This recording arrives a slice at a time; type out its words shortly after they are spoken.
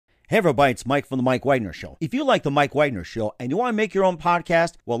Hey everybody, it's Mike from The Mike Wagner Show. If you like The Mike Wagner Show and you want to make your own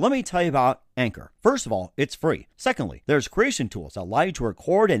podcast, well, let me tell you about Anchor. First of all, it's free. Secondly, there's creation tools that allow you to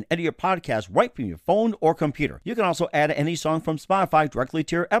record and edit your podcast right from your phone or computer. You can also add any song from Spotify directly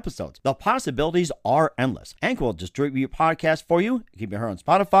to your episodes. The possibilities are endless. Anchor will distribute your podcast for you. You can be heard on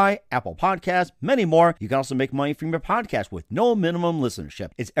Spotify, Apple Podcasts, many more. You can also make money from your podcast with no minimum listenership.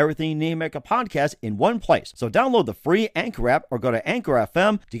 It's everything you need to make a podcast in one place. So download the free Anchor app or go to Anchor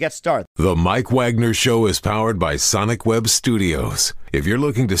FM to get started. The Mike Wagner Show is powered by Sonic Web Studios. If you're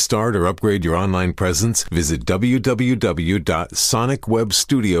looking to start or upgrade your online presence, visit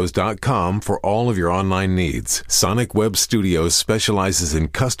www.sonicwebstudios.com for all of your online needs. Sonic Web Studios specializes in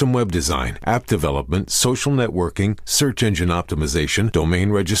custom web design, app development, social networking, search engine optimization,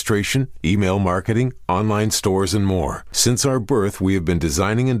 domain registration, email marketing, online stores, and more. Since our birth, we have been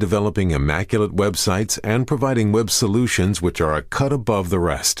designing and developing immaculate websites and providing web solutions which are a cut above the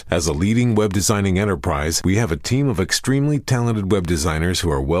rest. As a leading web designing enterprise, we have a team of extremely talented web designers who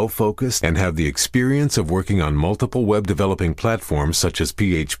are well-focused and have the experience of working on multiple web developing platforms such as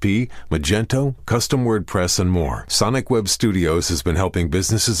PHP, Magento, custom WordPress, and more. Sonic Web Studios has been helping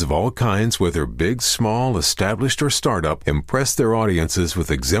businesses of all kinds, whether big, small, established, or startup, impress their audiences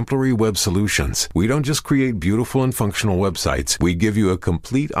with exemplary web solutions. We don't just create beautiful and functional websites. We give you a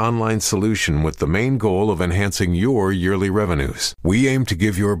complete online solution with the main goal of enhancing your yearly revenues. We aim to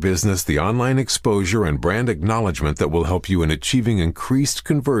give your business the online exposure and brand acknowledgement that will help you in achieving increased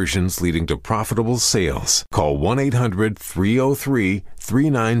conversions leading to profitable sales. Call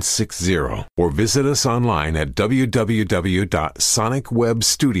 1-800-303-3960 or visit us online at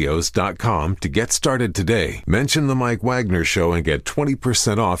www.sonicwebstudios.com to get started today. Mention The Mike Wagner Show and get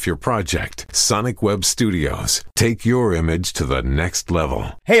 20% off your project. Sonic Web Studios. Take your image to the next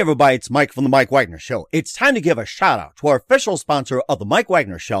level. Hey everybody, it's Mike from The Mike Wagner Show. It's time to give a shout out to our official sponsor of The Mike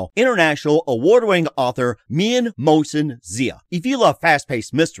Wagner Show, international award-winning author Mian Mohsen Zia. If you love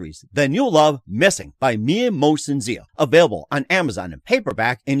fast-paced mysteries, then you'll love Missing by Mian Mohsen Zia. Available on Amazon in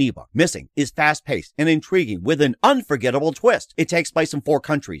paperback and ebook. Missing is fast-paced and intriguing with an unforgettable twist. It takes place in 4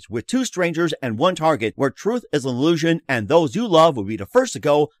 countries with 2 strangers and 1 target where truth is an illusion and those you love will be the first to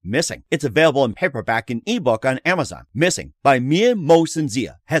go missing. It's available in paperback and ebook on Amazon. Missing by Mian Mohsen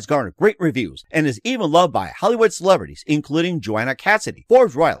Zia has garnered great reviews and is even loved by Hollywood celebrities including Joanna Cassidy,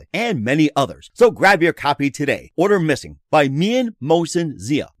 Forbes Riley, and many others. So grab your copy today. Order Missing by Mian Mohsen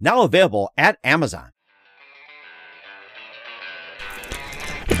Zia, now available at Amazon.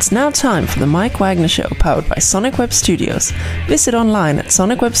 It's now time for the Mike Wagner Show, powered by Sonic Web Studios. Visit online at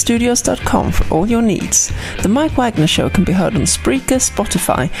sonicwebstudios.com for all your needs. The Mike Wagner Show can be heard on Spreaker,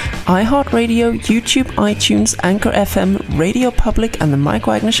 Spotify, iHeartRadio, YouTube, iTunes, Anchor FM, Radio Public, and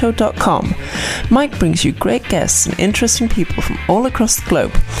themikewagnershow.com. Mike brings you great guests and interesting people from all across the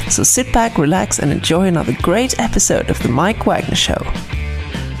globe. So sit back, relax, and enjoy another great episode of the Mike Wagner Show.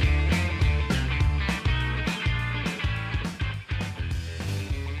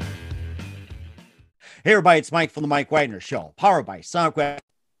 Hey everybody, it's Mike from The Mike Wagner Show, powered by Sonic Web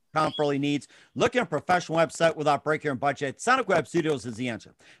for all your needs. Looking at a professional website without breaking your budget? Sonic Web Studios is the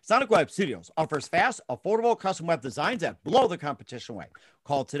answer. Sonic Web Studios offers fast, affordable custom web designs that blow the competition away.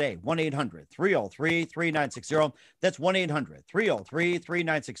 Call today, 1-800-303-3960. That's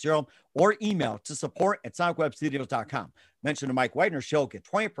 1-800-303-3960. Or email to support@sonicwebstudios.com. Mention the Mike Wagner Show, get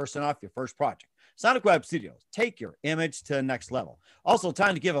 20% off your first project. Sonic Web Studios, take your image to the next level. Also,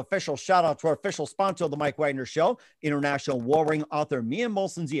 time to give official shout out to our official sponsor of the Mike Wagner Show, international warring author Mian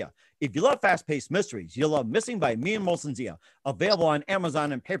Mohsen Zia. If you love fast-paced mysteries, you'll love Missing by Mian Mohsen Zia, available on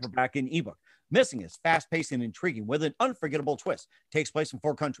Amazon in paperback and ebook. Missing is fast-paced and intriguing with an unforgettable twist. Takes place in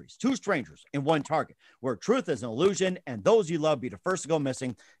 4 countries, 2 strangers, and 1 target, where truth is an illusion and those you love be the first to go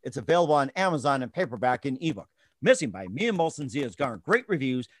missing. It's available on Amazon in paperback and ebook. Missing by Mian Mohsen Zia has garnered great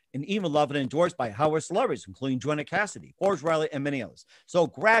reviews and even loved and endorsed by Hollywood celebrities, including Joanna Cassidy, Forbes Riley, and many others. So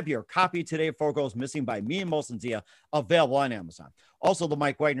grab your copy today before it goes missing by Mian Mohsen Zia, available on Amazon. Also, the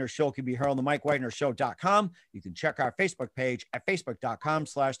Mike Wagner Show can be heard on themikewagnershow.com. You can check our Facebook page at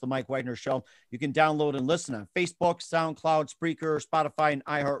facebook.com/The Mike Wagner Show. You can download and listen on Facebook, SoundCloud, Spreaker, Spotify, and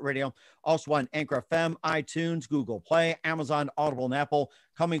iHeartRadio. Also on Anchor FM, iTunes, Google Play, Amazon, Audible, and Apple.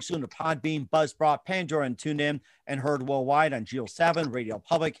 Coming soon to Podbean, Buzzsprout, Pandora, and TuneIn, and heard worldwide on Geo 7, Radio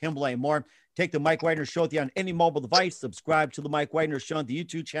Public, Himalaya, and more. Take the Mike Wagner Show with you on any mobile device. Subscribe to the Mike Wagner Show on the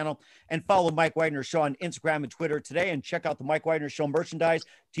YouTube channel, and follow Mike Wagner Show on Instagram and Twitter today. And check out the Mike Wagner Show merchandise,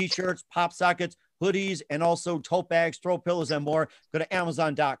 t-shirts, pop sockets, hoodies, and also tote bags, throw pillows, and more. Go to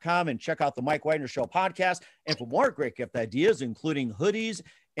Amazon.com and check out the Mike Wagner Show podcast. And for more great gift ideas, including hoodies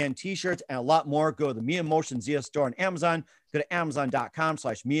and t-shirts and a lot more. Go to the Me and Motion Zia store on Amazon. Go to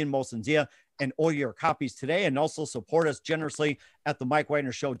amazon.com/Me and Motion Zia and order your copies today, and also support us generously at the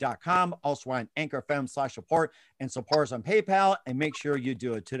MikeWagnerShow.com. Also on Anchor FM/support, and support us on PayPal, and make sure you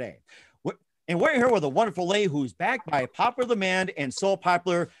do it today. And we're here with a wonderful lady who's backed by popular demand and so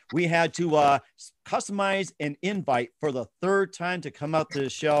popular, we had to customize an invite for the third time to come out to the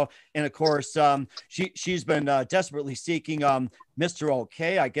show. And of course, she's been desperately seeking Mr.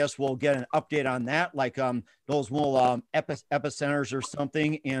 OK. I guess we'll get an update on that, like those little epicenters or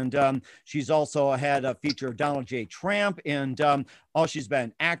something. And she's also had a feature of Donald J. Trump. And she's been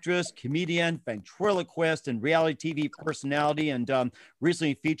an actress, comedian, ventriloquist, and reality TV personality, and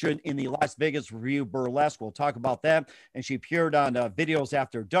recently featured in the Las Vegas Review Burlesque. We'll talk about that. And she appeared on Videos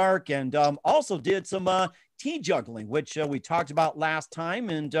After Dark, and also did some tea juggling, which we talked about last time,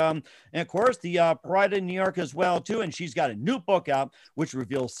 and of course the Pride in New York as well too. And she's got a new book out which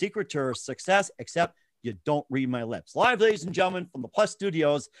reveals secret to her success, except you don't read my lips. Live, ladies and gentlemen, from the Plus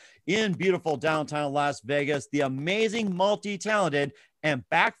Studios in beautiful downtown Las Vegas, the amazing, multi-talented, and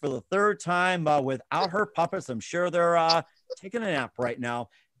back for the third time without her puppets. I'm sure they're taking a nap right now.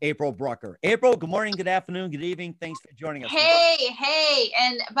 April Brucker. April, good morning, good afternoon, good evening. Thanks for joining us. Hey.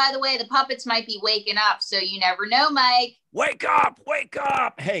 And by the way, the puppets might be waking up, so you never know, Mike. Wake up, wake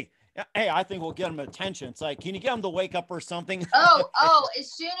up. Hey, I think we'll get them attention. It's like, can you get them to wake up or something? Oh,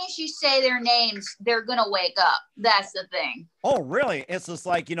 as soon as you say their names, they're going to wake up. That's the thing. Oh, really? It's just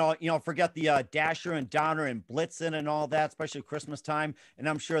like, forget the Dasher and Donner and Blitzen and all that, especially Christmas time. And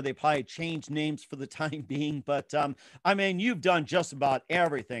I'm sure they probably changed names for the time being. But, I mean, you've done just about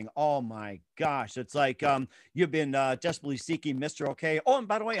everything. Oh, my gosh. It's like you've been desperately seeking Mr. OK. Oh, and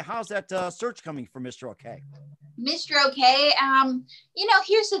by the way, how's that search coming for Mr. OK? Mr. OK,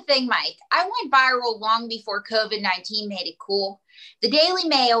 here's the thing, Mike. I went viral long before COVID-19 made it cool. The Daily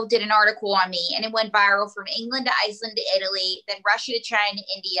Mail did an article on me, and it went viral from England to Iceland to Italy, then Russia to China to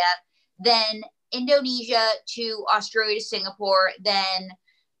India, then Indonesia to Australia to Singapore,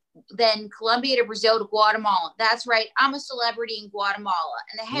 then Colombia to Brazil to Guatemala. That's right. I'm a celebrity in Guatemala.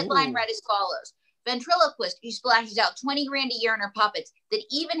 And the headline read as follows: ventriloquist who splashes out 20 grand a year on her puppets that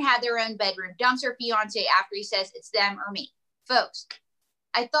even have their own bedroom dumps her fiance after he says it's them or me. Folks,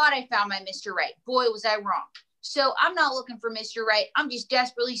 I thought I found my Mr. Right. Boy, was I wrong. So I'm not looking for Mr. Right. I'm just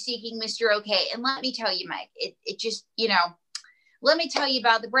desperately seeking Mr. OK. And let me tell you, Mike, it just, let me tell you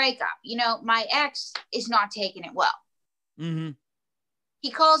about the breakup. My ex is not taking it well. Mm-hmm.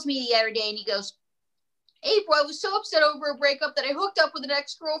 He calls me the other day and he goes, April, I was so upset over a breakup that I hooked up with an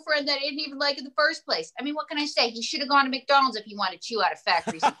ex-girlfriend that I didn't even like in the first place. I mean, what can I say? He should have gone to McDonald's if he wanted to chew out of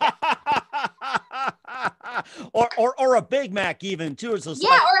factories. or a Big Mac even too. Or a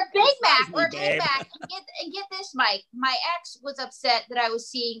Big Mac. And get this, Mike. My ex was upset that I was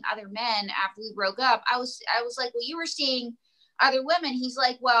seeing other men after we broke up. I was like, well, you were seeing other women. He's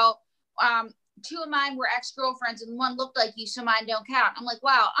like, well, two of mine were ex-girlfriends and one looked like you, so mine don't count. I'm like,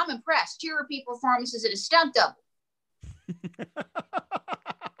 wow, I'm impressed. 2 repeat performances at a stunt double.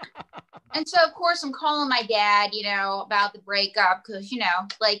 And so, of course, I'm calling my dad, about the breakup because, you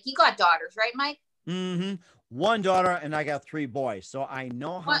got daughters, right, Mike? Mm-hmm. 1 daughter and I got 3 boys, so I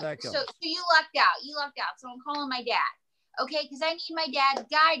know how that goes. So you lucked out. So I'm calling my dad, okay, because I need my dad to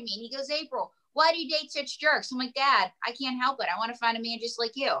guide me. And he goes, April, why do you date such jerks? I'm like, Dad, I can't help it. I want to find a man just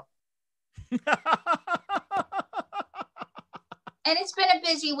like you. And it's been a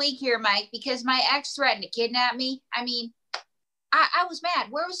busy week here, Mike, because my ex threatened to kidnap me. I mean, I was mad.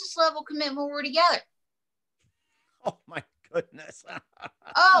 Where was this level of commitment when we were together? Oh my goodness. And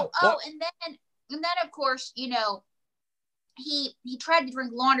then of course, he tried to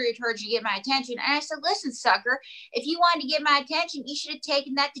drink laundry detergent to get my attention. And I said, listen, sucker, if you wanted to get my attention, you should have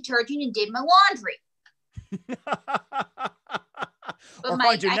taken that detergent and did my laundry. Or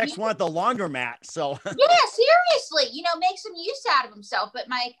find your next one at the laundromat. So yeah, seriously, make some use out of himself. But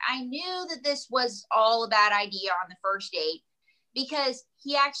Mike, I knew that this was all a bad idea on the first date because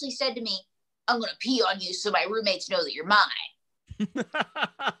he actually said to me, I'm going to pee on you so my roommates know that you're mine.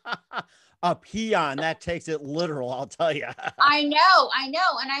 A peon, that takes it literal, I'll tell you. I know.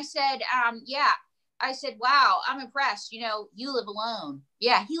 And I said, I said, wow, I'm impressed. You live alone.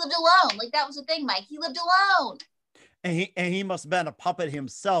 Yeah, he lived alone. Like that was the thing, Mike. He lived alone. And he must have been a puppet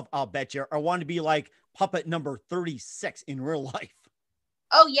himself, I'll bet you, or wanted to be like puppet number 36 in real life.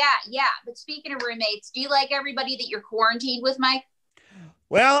 Oh, yeah. But speaking of roommates, do you like everybody that you're quarantined with, Mike?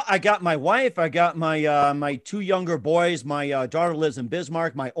 Well, I got my wife. I got my two younger boys. My daughter lives in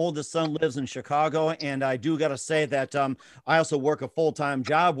Bismarck. My oldest son lives in Chicago. And I do got to say that I also work a full-time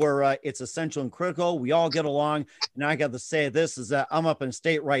job where it's essential and critical. We all get along. And I got to say this is that I'm up in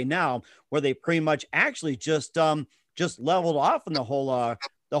state right now where they pretty much actually just leveled off in the whole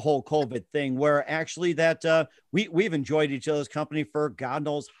COVID thing, where actually that we've enjoyed each other's company for God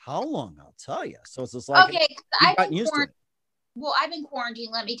knows how long. I'll tell you. So it's just like Okay, we've gotten used to it. Well, I've been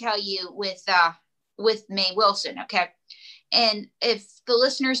quarantined, let me tell you, with May Wilson, okay? And if the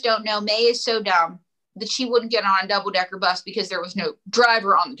listeners don't know, May is so dumb that she wouldn't get on a double-decker bus because there was no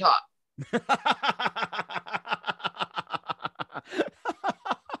driver on the top.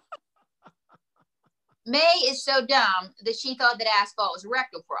 May is so dumb that she thought that asphalt was a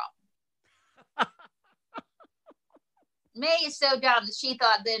rectal problem. May is so dumb that she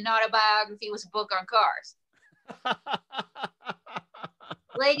thought that an autobiography was a book on cars.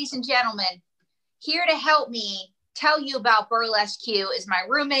 Ladies and gentlemen, here to help me tell you about Burlesque Q is my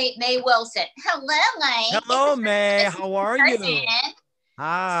roommate, May Wilson. Hello, May. Hello, May. How are you?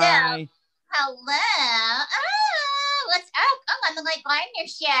 Hi. So, hello. What's up? I'm on the Mike Wagner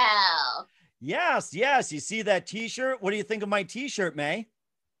show. Yes. You see that t-shirt? What do you think of my t-shirt, May?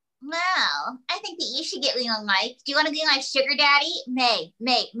 Well, I think that you should get me on Mike. Do you want to be my sugar daddy? May,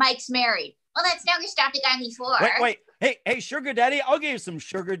 Mike's married. Well, that's never stopped a guy before. Wait. Hey, sugar daddy, I'll give you some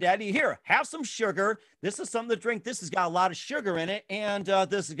sugar daddy. Here, have some sugar. This is something to drink. This has got a lot of sugar in it. And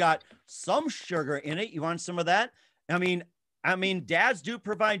this has got some sugar in it. You want some of that? I mean, dads do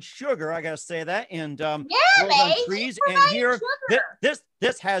provide sugar. I got to say that. And trees. And here,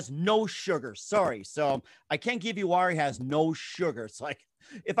 this has no sugar. Sorry. So I can't give you water. It has no sugar. It's like,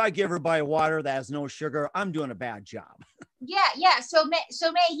 if I give everybody water that has no sugar, I'm doing a bad job. Yeah. So May,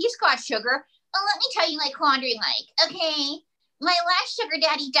 he's got sugar. Well, let me tell you my quandary, Mike. Okay, my last sugar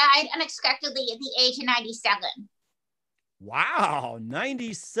daddy died unexpectedly at the age of 97. Wow,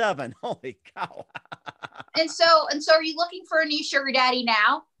 97! Holy cow! and so, are you looking for a new sugar daddy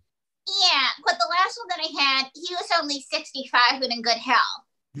now? Yeah, but the last one that I had, he was only 65 and in good health.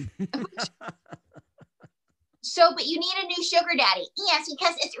 So, but you need a new sugar daddy. Yes,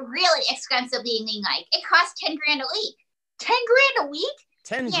 because it's really expensive being Mike. It costs 10 grand a week. 10 grand a week?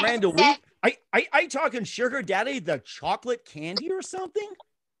 10 grand a week? I talking sugar daddy, the chocolate candy or something?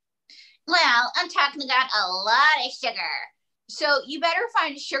 Well, I'm talking about a lot of sugar. So you better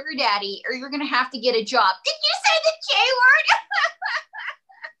find a sugar daddy or you're going to have to get a job. Did you say the J word?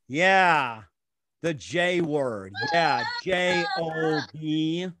 Yeah, the J word. Yeah,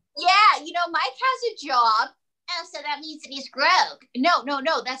 J-O-B. Yeah, Mike has a job. Oh, so that means that he's broke.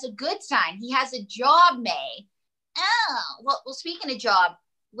 No, that's a good sign. He has a job, May. Oh, well, speaking of job,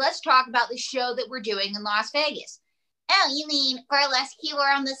 let's talk about the show that we're doing in Las Vegas. Oh, you mean Burlesque Q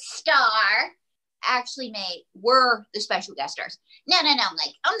are on the star? Actually, May, we're the special guest stars. No,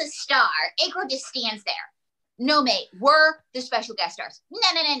 Mike, I'm the star. April just stands there. No, May, we're the special guest stars. No.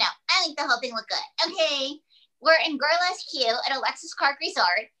 I think the whole thing looked good. Okay, we're in Burlesque Q at Alexis Clark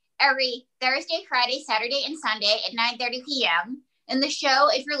Resort every Thursday, Friday, Saturday, and Sunday at 9:30 p.m. And the show,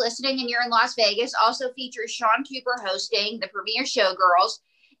 if you're listening and you're in Las Vegas, also features Sean Cooper hosting the premiere Showgirls.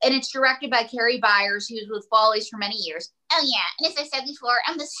 And it's directed by Carrie Byers, who's with Follies for many years. Oh, yeah. And as I said before,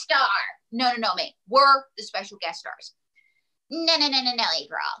 I'm the star. No, mate. We're the special guest stars. No,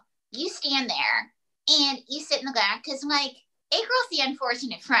 April. You stand there and you sit in the back because, Mike, April's the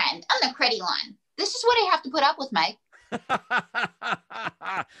unfortunate friend. I'm the pretty one. This is what I have to put up with, Mike.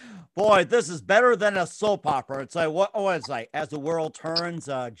 Boy, this is better than a soap opera. It's like, it's like As the World Turns,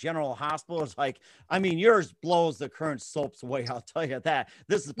 General Hospital. It's like, yours blows the current soaps away. I'll tell you that.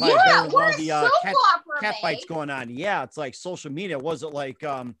 This is probably better than all the cat fights going on. Yeah, it's like social media. Was it like,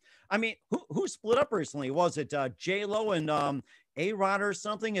 who split up recently? Was it J-Lo and A-Rod or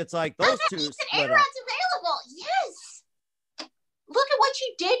something? It's like those two split up. A-Rod's available. Yes. Look at what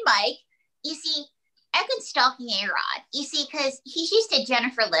you did, Mike. You see, I've been stalking A-Rod, you see, because he's used to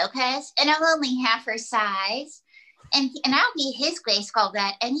Jennifer Lopez, and I'm only half her size, and I'll be his baseball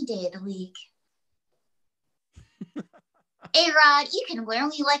bat any day of the week. A-Rod, you can wear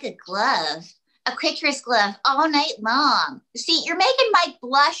me like a glove, a pitcher's glove, all night long. See, you're making Mike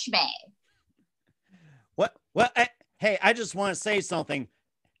blush, May. What? Well, hey, I just want to say something.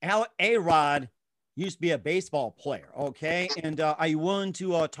 A-Rod used to be a baseball player, okay? And are you willing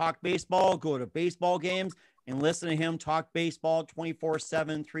to talk baseball, go to baseball games, and listen to him talk baseball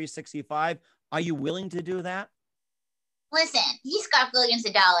 24/7, 365? Are you willing to do that? Listen, he's got billions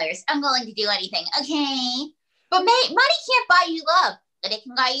of dollars. I'm willing to do anything, okay? But money can't buy you love, but it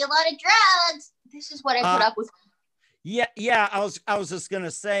can buy you a lot of drugs. This is what I put up with. Yeah. I was just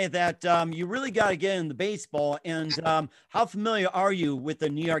gonna say that you really got to get into baseball. And how familiar are you with the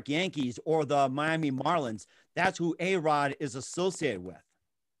New York Yankees or the Miami Marlins? That's who A-Rod is associated with.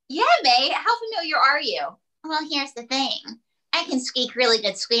 Yeah, mate. How familiar are you? Well, here's the thing. I can speak really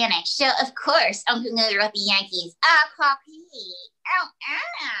good Spanish, so of course I'm familiar with the Yankees. Ah, papi. Ow,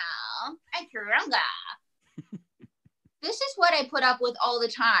 ow. Ay, caramba. This is what I put up with all the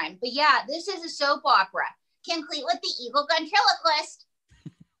time. But yeah, this is a soap opera, complete with the evil ventriloquist.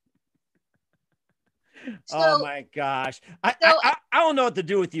 Oh my gosh. I don't know what to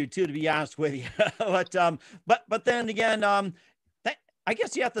do with you too, to be honest with you. but then again, I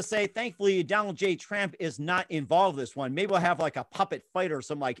guess you have to say, thankfully, Donald J. Trump is not involved in this one. Maybe we'll have like a puppet fight or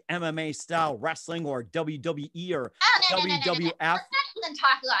some like MMA style wrestling or WWE or WWF. No. Let's not even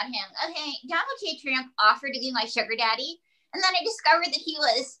talk about him. Okay, Donald J. Trump offered to be my sugar daddy, and then I discovered that he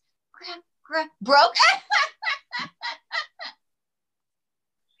was broke.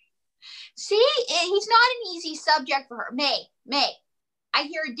 See, he's not an easy subject for her. May, I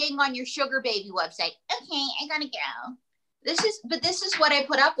hear a ding on your sugar baby website. Okay, I gotta go. This is what I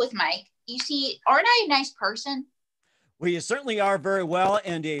put up with, Mike. You see, aren't I a nice person? Well, you certainly are very well.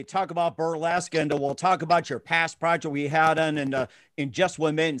 And talk about burlesque, and we'll talk about your past project we had on in just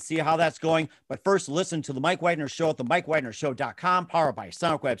 1 minute and see how that's going. But first, listen to the Mike Wagner Show at the MikeWagnerShow.com, powered by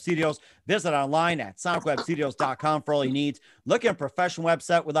Sonic Web Studios. Visit online at SonicWebStudios.com for all your needs. Look at a professional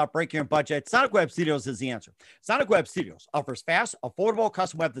website without breaking your budget. Sonic Web Studios is the answer. Sonic Web Studios offers fast, affordable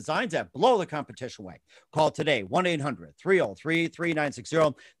custom web designs at below the competition rate. Call today,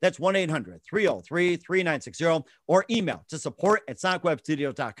 1-800-303-3960. That's 1-800-303-3960. Or email to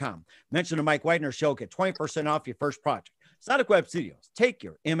support@SonicWebStudios.com. Mention the Mike Wagner Show. Get 20% off your first project. Sonic Web Studios, take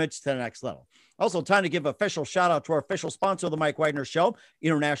your image to the next level. Also, time to give official shout out to our official sponsor of the Mike Wagner Show,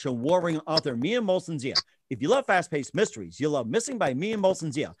 international war-ring author Mia Molson Zia. If you love fast-paced mysteries, you'll love Missing by Mia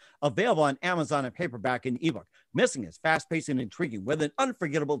Molson Zia, available on Amazon and paperback and ebook. Missing is fast-paced and intriguing with an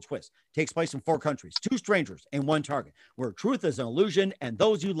unforgettable twist. Takes place in 4 countries, 2 strangers, and 1 target, where truth is an illusion and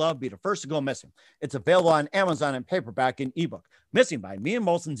those you love be the first to go missing. It's available on Amazon and paperback and ebook. Missing by Mia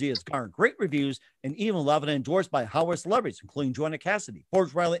Molson Zia has garnered great reviews and even loved and endorsed by Hollywood celebrities, including Joanna Cassidy,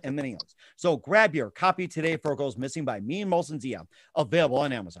 Forge Riley, and many others. So grab your copy today for it goes Missing by Mia Molson Zia, available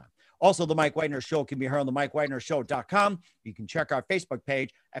on Amazon. Also, the Mike Wagner Show can be heard on the MikeWagnerShow.com. You can check our Facebook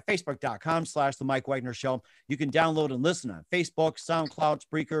page at Facebook.com/The Mike Wagner Show. You can download and listen on Facebook, SoundCloud,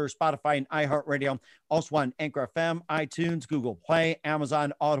 Spreaker, Spotify, and iHeartRadio. Also on Anchor FM, iTunes, Google Play,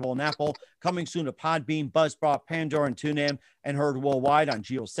 Amazon, Audible, and Apple. Coming soon to Podbean, Buzzsprout, Pandora, and TuneIn, and heard worldwide on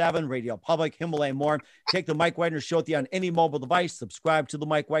Geo7, Radio Public, Himalaya, and more. Take the Mike Wagner Show with you on any mobile device. Subscribe to the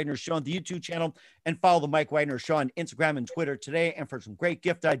Mike Wagner Show on the YouTube channel, and follow the Mike Wagner Show on Instagram and Twitter today. And for some great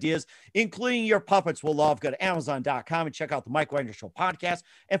gift ideas, including your puppets will love, go to Amazon.com and check out the Mike Wagner Show podcast.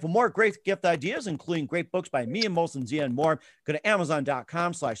 And for more great gift ideas, including great books by me and Molson Zia and more, go to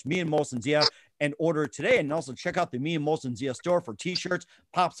Amazon.com/me and Molson Zia and order today. And also check out the Me and Molson Zia store for t-shirts,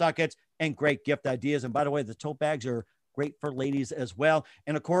 pop sockets, and great gift ideas. And by the way, the tote bags are great for ladies as well.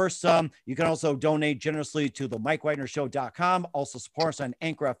 And of course, you can also donate generously to the MikeWagnerShow.com. Also support us on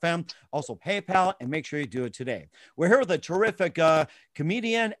Anchor FM, also PayPal, and make sure you do it today. We're here with a terrific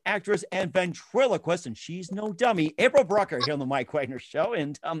comedian, actress, and ventriloquist, and she's no dummy, April Brucker, here on the Mike Wagner Show.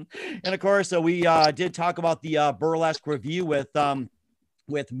 And of course, we did talk about the burlesque review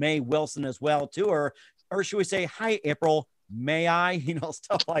with May Wilson as well, too, or should we say, hi, April, may I?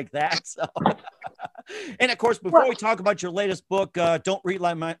 Stuff like that. So, and of course, before we talk about your latest book, Don't Read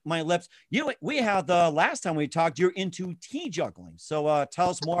Like My Lips, we had the last time we talked, you're into tea juggling. So tell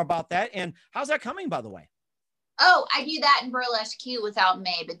us more about that. And how's that coming, by the way? Oh, I do that in burlesque Q without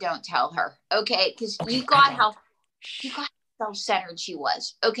May, but don't tell her. Okay. Because you got how self-centered she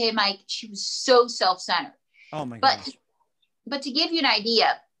was. Okay, Mike, she was so self-centered. Oh my gosh. But to give you an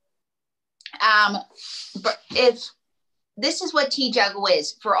idea, if this is what tea juggle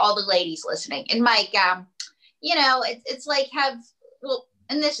is for all the ladies listening, and Mike, it's like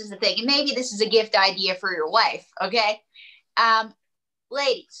and this is the thing, and maybe this is a gift idea for your wife, okay?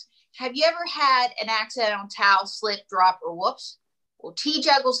 Ladies, have you ever had an accidental towel slip, drop, or whoops? Well, tea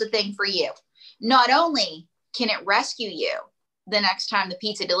juggle's the thing for you. Not only can it rescue you the next time the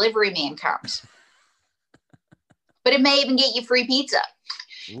pizza delivery man comes, but it may even get you free pizza.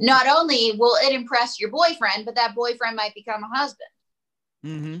 Ooh. Not only will it impress your boyfriend, but that boyfriend might become a husband.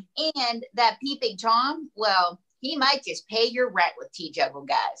 Mm-hmm. And that peeping Tom, well, he might just pay your rent with tea juggle,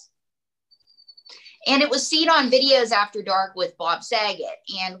 guys. And it was seen on Videos After Dark with Bob Saget.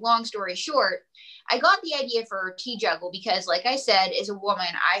 And long story short, I got the idea for tea juggle because, like I said, as a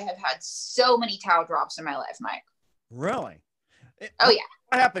woman, I have had so many towel drops in my life, Mike. Really? Oh yeah.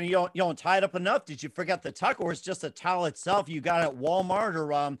 What happened? You don't tie it up enough? Did you forget the tuck, or it's just a towel itself you got at Walmart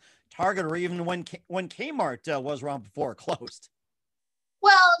or Target, or even when Kmart was around before it closed?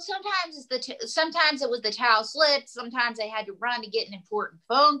 Well, sometimes sometimes it was the towel slipped. Sometimes I had to run to get an important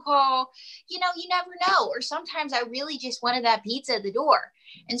phone call. You never know. Or sometimes I really just wanted that pizza at the door.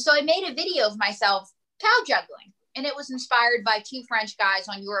 And so I made a video of myself towel juggling, and it was inspired by two French guys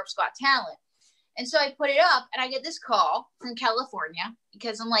on Europe's Got Talent. And so I put it up, and I get this call from California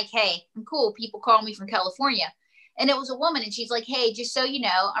because I'm like, hey, I'm cool. People call me from California. And it was a woman, and she's like, hey, just so you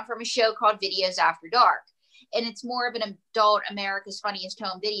know, I'm from a show called Videos After Dark. And it's more of an adult America's Funniest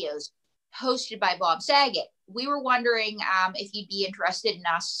Home Videos hosted by Bob Saget. We were wondering if you'd be interested in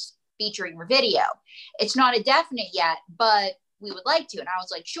us featuring your video. It's not a definite yet, but we would like to. And I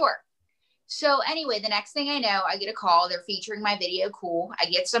was like, sure. So anyway, the next thing I know, I get a call. They're featuring my video. Cool. I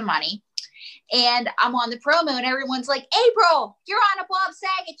get some money. And I'm on the promo, and everyone's like, April, you're on a Bob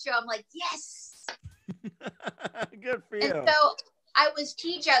Saget show. I'm like, yes. Good for you. And so I was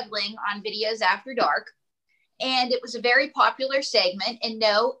tea juggling on Videos After Dark. And it was a very popular segment. And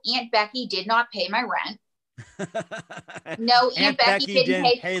no, Aunt Becky did not pay my rent. No, Aunt Becky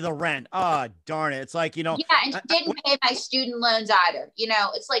didn't pay the rent. Oh, darn it. It's like, Yeah, and she didn't pay my student loans either.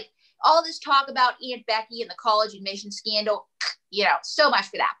 It's like all this talk about Aunt Becky and the college admission scandal, so much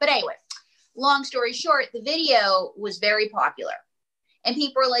for that. But anyway, long story short, the video was very popular. And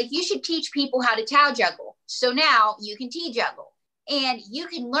people are like, you should teach people how to towel juggle. So now you can tea juggle. And you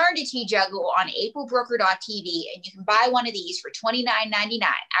can learn to tea juggle on aprilbrooker.tv, and you can buy one of these for $29.99.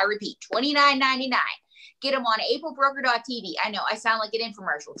 I repeat, $29.99. Get them on aprilbrooker.tv. I know I sound like an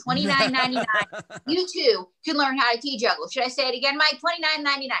infomercial. $29.99. You too can learn how to tea juggle. Should I say it again, Mike?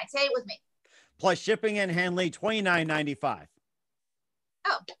 $29.99. Say it with me. Plus shipping and handling, $29.95.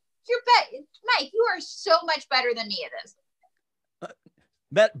 Oh, Mike, you are so much better than me at this.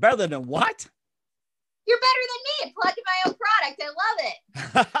 Better than what? You're better than me at plugging my own product. I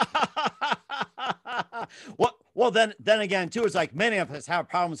love it. Well, then again, too, it's like many of us have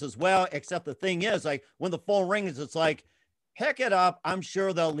problems as well, except the thing is, like, when the phone rings, it's like, pick it up. I'm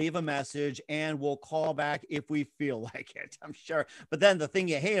sure they'll leave a message and we'll call back if we feel like it. I'm sure. But then the thing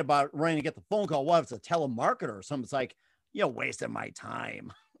you hate about running to get the phone call, if it's a telemarketer or something, it's like, you're wasting my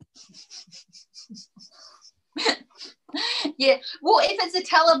time. Yeah. Well, if it's a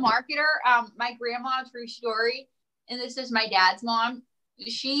telemarketer, my grandma, true story, and this is my dad's mom,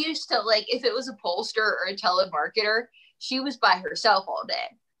 she used to, like, if it was a pollster or a telemarketer, she was by herself all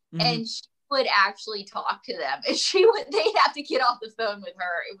day. Mm-hmm. And she would actually talk to them, and they'd have to get off the phone with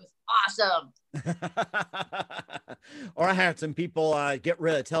her. It was awesome. Or I had some people get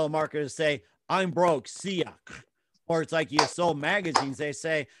rid of telemarketers, say, I'm broke, see ya. Or it's like you sold magazines, they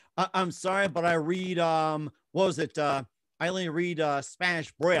say, I'm sorry, but I read I only read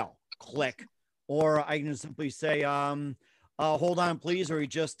Spanish Braille, click. Or I can simply say, hold on, please, or you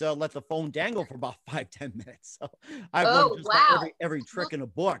just let the phone dangle for about 5-10 minutes. So I've learned just every trick in a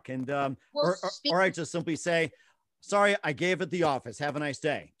book. And or I just simply say, sorry, I gave it the office. Have a nice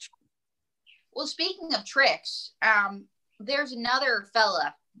day. Well, speaking of tricks, there's another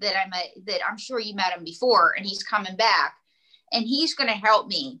fella that I met that I'm sure you met him before, and he's coming back, and he's going to help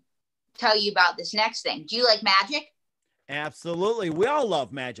me tell you about this next thing. Do you like magic? Absolutely. We all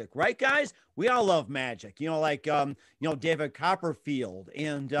love magic, right, guys? We all love magic. Like David Copperfield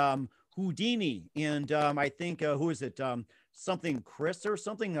and Houdini, and I think who is it? Something Chris or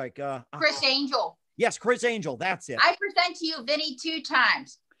something like Chris Angel. Yes, Chris Angel. That's it. I present to you Vinny 2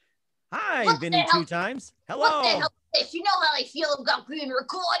 times. Hi, Vinny 2 times. Hello. What the hell is this? You know how I feel about being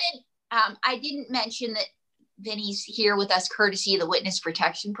recorded? I didn't mention that Vinny's here with us courtesy of the Witness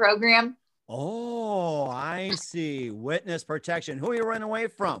Protection Program. Oh, I see. Witness protection. Who are you running away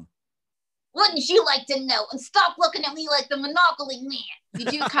from? Wouldn't you like to know? And stop looking at me like the Monopoly Man. You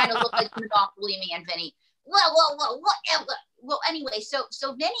do kind of look like the Monopoly Man, Vinny. Well, whatever. Well, anyway, so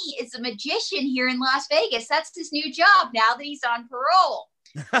Vinny is a magician here in Las Vegas. That's his new job now that he's on parole.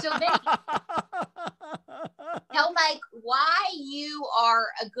 So Vinny, tell Mike why you are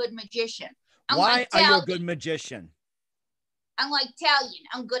a good magician. Why are you a good magician? I'm like Italian.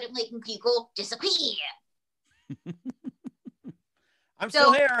 I'm good at making people disappear. I'm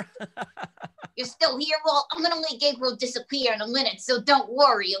still here. You're still here? Well, I'm going to make April disappear in a minute, so don't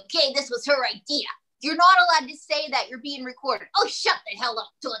worry, okay? This was her idea. You're not allowed to say that. You're being recorded. Oh, shut the hell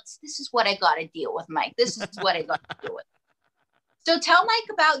up, Toots. This is what I got to deal with, Mike. This is what I got to deal with. So tell Mike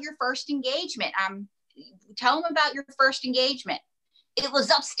about your first engagement. Tell him about your first engagement. It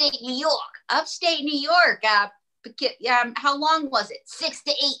was upstate New York. Upstate New York. How long was it? 6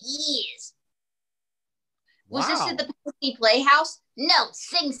 to 8 years. Was Wow. this at the Pepsi Playhouse? No,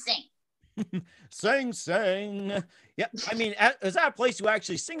 Sing Sing. Sing, sing. Yeah, I mean, is that a place you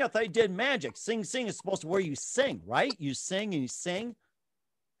actually sing? I thought you did magic. Sing, sing is supposed to where you sing, right? You sing and you sing.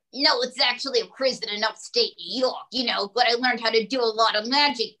 No, it's actually a prison in upstate New York, but I learned how to do a lot of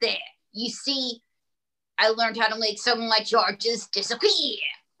magic there. You see, I learned how to make some of my charges disappear.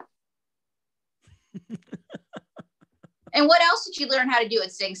 And what else did you learn how to do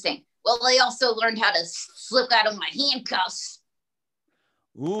at Sing Sing? Well, I also learned how to slip out of my handcuffs.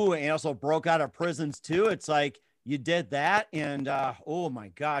 Ooh, and also broke out of prisons too. It's like you did that, and oh my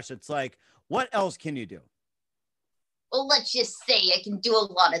gosh, it's like, what else can you do? Well, let's just say I can do a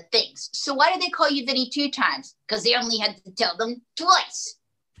lot of things. So why did they call you Vinny 2 times? Because they only had to tell them twice.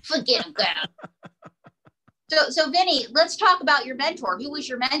 Forget about it. So Vinny, let's talk about your mentor. Who was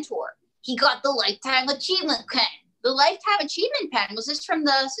your mentor? He got the Lifetime Achievement Pen. The Lifetime Achievement Pen, was this from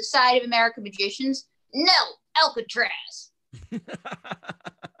the Society of American Magicians? No, Alcatraz. But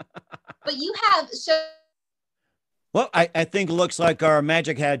you have, so. Well, I think it looks like our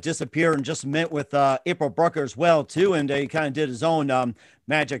magic had disappeared and just met with April Brucker as well, too. And he kind of did his own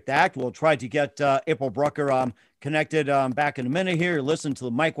magic act. We'll try to get April Brucker connected back in a minute here. Listen to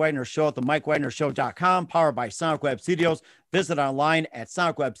the Mike Wagner Show at the MikeWagnerShow.com, powered by Sonic Web Studios. Visit online at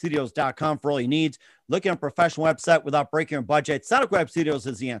SonicWebStudios.com for all your needs. Looking at a professional website without breaking your budget? Sonic Web Studios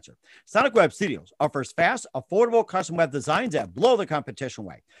is the answer. Sonic Web Studios offers fast, affordable custom web designs that blow the competition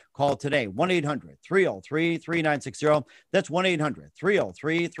away. Call today, 1-800-303-3960. That's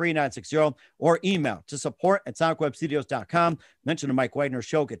 1-800-303-3960. Or email to support@SonicWebStudios.com. Mention the Mike Wagner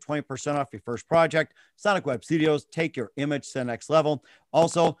Show. Get 20% off your first project. Sonic Web Studios, take your image to the next level.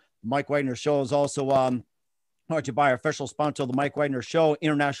 Also, Mike Wagner Show is also brought to you by our official sponsor of the Mike Wagner Show,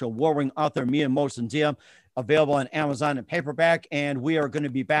 international warring author Mia Mosendia, available on Amazon and paperback. And we are going to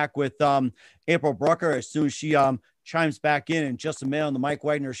be back with April Brucker as soon as she chimes back in just a minute on the Mike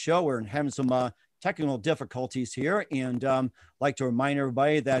Wagner Show. We're having some technical difficulties here, and like to remind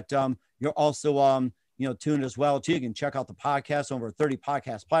everybody that you're also tuned as well too. You can check out the podcast on over 30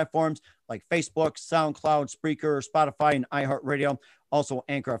 podcast platforms like Facebook, SoundCloud, Spreaker, Spotify, and iHeartRadio. Also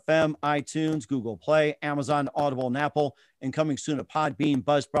Anchor FM, iTunes, Google Play, Amazon, Audible, and Apple, and coming soon to Podbean,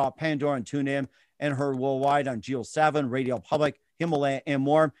 Buzzsprout, Pandora, and TuneIn, and heard worldwide on Geo 7, Radio Public, Himalaya, and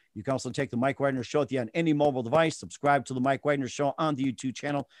more. You can also take the Mike Wagner Show on any mobile device, subscribe to the Mike Wagner Show on the YouTube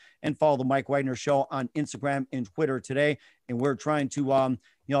channel, and follow the Mike Wagner Show on Instagram and Twitter today. And we're trying to,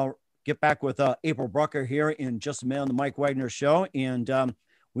 get back with April Brucker here in just a minute on the Mike Wagner Show. And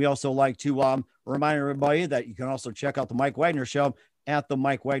we also like to remind everybody that you can also check out the Mike Wagner Show at the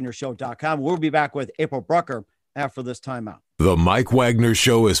MikeWagnerShow.com. We'll be back with April Brucker after this timeout. The Mike Wagner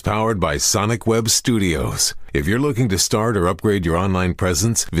Show is powered by Sonic Web Studios. If you're looking to start or upgrade your online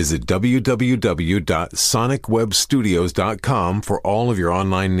presence, visit www.sonicwebstudios.com for all of your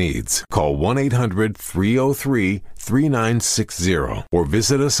online needs. Call 1-800-303-3960 or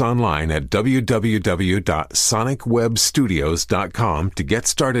visit us online at www.sonicwebstudios.com to get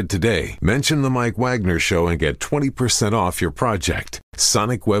started today. Mention the Mike Wagner Show and get 20% off your project.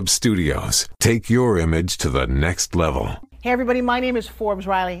 Sonic Web Studios. Take your image to the next level. Hey everybody, my name is Forbes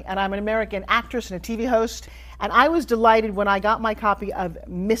Riley, and I'm an American actress and a TV host. And I was delighted when I got my copy of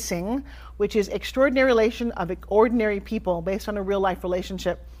Missing, which is Extraordinary Relation of Ordinary People based on a real life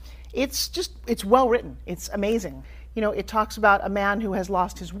relationship. It's well written. It's amazing. It talks about a man who has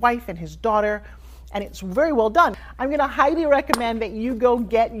lost his wife and his daughter, and it's very well done. I'm going to highly recommend that you go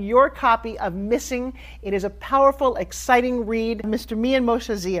get your copy of Missing. It is a powerful, exciting read. Mr. Mian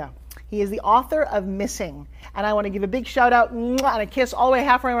Moshazia. He is the author of Missing. And I want to give a big shout out and a kiss all the way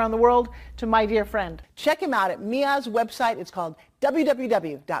halfway around the world to my dear friend. Check him out at Mia's website. It's called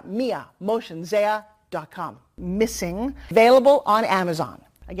www.miamoshenzea.com. Missing, available on Amazon.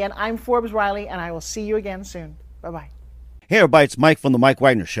 Again, I'm Forbes Riley, and I will see you again soon. Bye-bye. Hey everybody, it's Mike from The Mike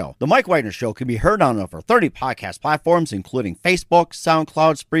Wagner Show. The Mike Wagner Show can be heard on over 30 podcast platforms, including Facebook,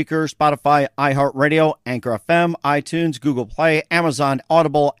 SoundCloud, Spreaker, Spotify, iHeartRadio, Anchor FM, iTunes, Google Play, Amazon,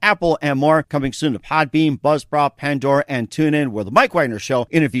 Audible, Apple, and more. Coming soon to Podbean, Buzzsprout, Pandora, and TuneIn, where The Mike Wagner Show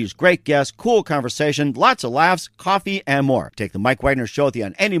interviews great guests, cool conversation, lots of laughs, coffee, and more. Take The Mike Wagner Show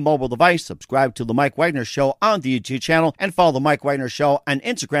on any mobile device, subscribe to The Mike Wagner Show on the YouTube channel, and follow The Mike Wagner Show on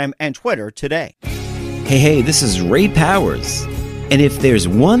Instagram and Twitter today. Hey, this is Ray Powers. And if there's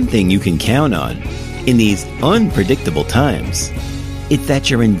one thing you can count on in these unpredictable times, it's that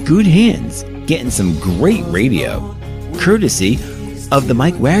you're in good hands getting some great radio, courtesy of The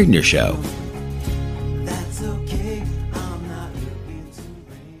Mike Wagner Show.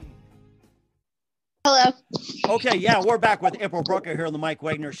 Hello. Okay, yeah, we're back with April Brucker here on the Mike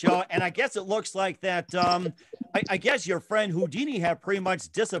Wagner Show, and I guess it looks like that. I guess your friend Houdini had pretty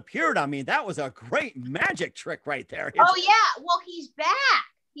much disappeared. I mean, that was a great magic trick right there. Oh yeah, well he's back.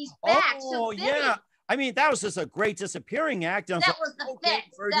 He's back. Oh So yeah, I mean that was just a great disappearing act. that was the fence.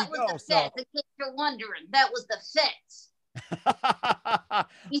 That was the fence. In case you're wondering, that was the fence.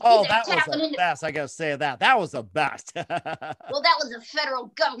 Oh, that was the best. I gotta say that. That was the best. Well, that was the federal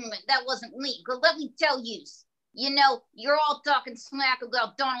government. That wasn't legal. Let me tell you, you're all talking smack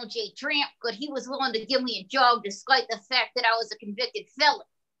about Donald J. Trump, but he was willing to give me a job despite the fact that I was a convicted felon.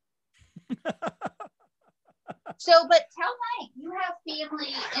 So, but tell Mike, you have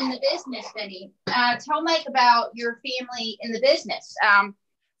family in the business, Benny. Tell Mike about your family in the business.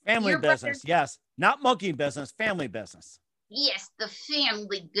 Family business, yes. Not monkey business, family business. Yes, the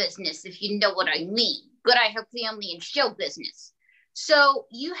family business, if you know what I mean. But I have family in show business. So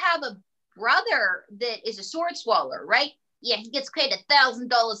you have a brother that is a sword swallower, right? Yeah, he gets paid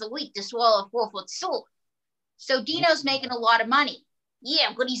 $1,000 a week to swallow a 4-foot sword. So Dino's making a lot of money.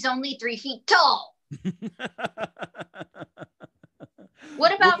 Yeah, but he's only 3 feet tall.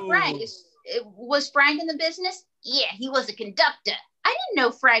 What about Frank? Was Frank in the business? Yeah, he was a conductor. I didn't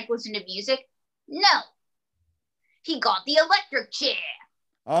know Frank was into music. No. He got the electric chair.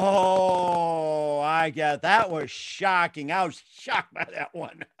 Oh, I get that. Was shocking. I was shocked by that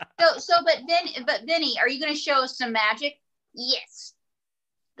one. But Vinny, are you going to show us some magic? Yes.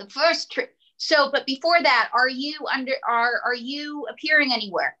 The first trick. So, but before that, are you appearing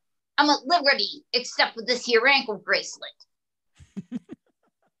anywhere? I'm at liberty, except for this here ankle bracelet.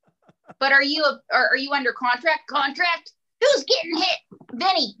 But are you under contract? Contract? Who's getting hit?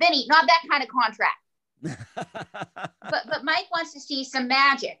 Vinny, not that kind of contract. but Mike wants to see some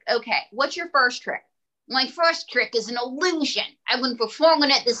magic. Okay, what's your first trick? My first trick is an illusion. I've been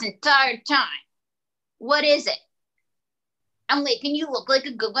performing it this entire time. What is it? I'm making you look like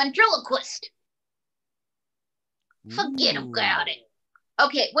a good ventriloquist. Forget about it.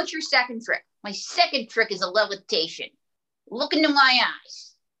 Okay, what's your second trick? My second trick is a levitation. Look into my eyes.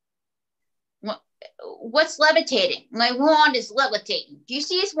 What's levitating? My wand is levitating. Do you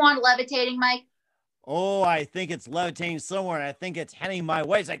see his wand levitating, Mike? Oh, I think it's levitating somewhere, and I think it's heading my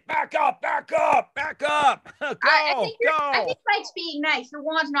way. It's like, back up, back up, back up. Go, I think Mike's being nice. Your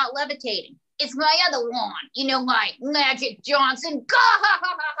wand's not levitating. It's my other wand. You know, my Magic Johnson.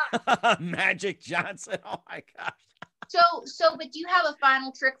 Magic Johnson. Oh, my gosh. But do you have a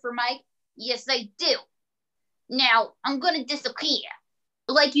final trick for Mike? Yes, I do. Now, I'm going to disappear.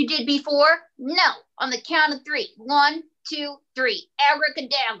 Like you did before? No. On the count of 3. 1, 2, 3.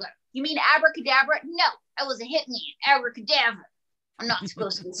 Abracadabra. You mean abracadabra? No. I was a hitman. Abracadabra. I'm not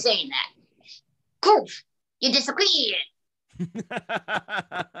supposed to be saying that. Poof. You disappeared.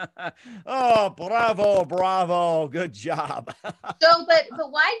 Oh, bravo. Good job. But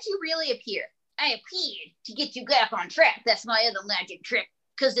why did you really appear? I appeared to get you back on track. That's my other magic trick.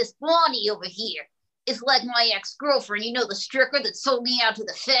 Because this blondie over here is like my ex-girlfriend. You know, the stricker that sold me out to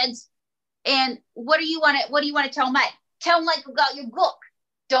the feds. And what do you want to tell Mike? Tell Mike about your book.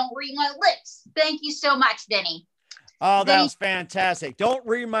 Don't read my lips. Thank you so much, Denny. Oh, that was fantastic. Don't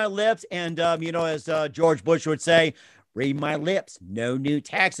read my lips. And, as George Bush would say, read my lips. No new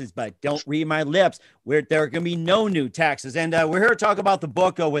taxes, but don't read my lips. There are going to be no new taxes. And we're here to talk about the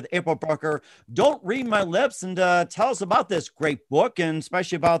book with April Brucker. Don't read my lips. And tell us about this great book, and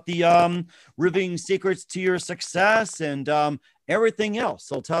especially about the revealing secrets to your success and everything else.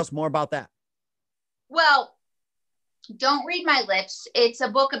 So tell us more about that. Well, Don't Read My Lips. It's a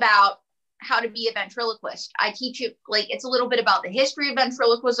book about how to be a ventriloquist. I teach you, it's a little bit about the history of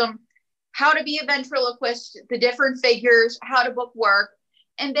ventriloquism, how to be a ventriloquist, the different figures, how the book work.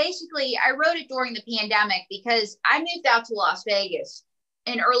 And basically, I wrote it during the pandemic because I moved out to Las Vegas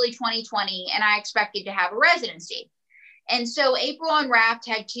in early 2020, and I expected to have a residency. And so April Unwrapped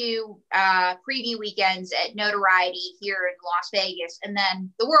had 2 preview weekends at Notoriety here in Las Vegas, and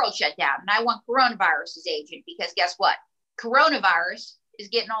then the world shut down. And I went coronavirus's agent because guess what? Coronavirus is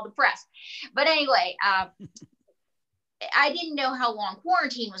getting all the press. But anyway, I didn't know how long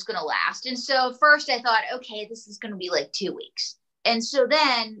quarantine was going to last. And so first I thought, okay, this is going to be like 2 weeks. And so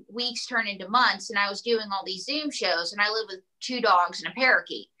then weeks turned into months, and I was doing all these Zoom shows, and I live with 2 dogs and a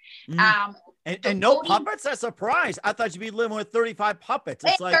parakeet. And no puppets? That's a surprise. I thought you'd be living with 35 puppets.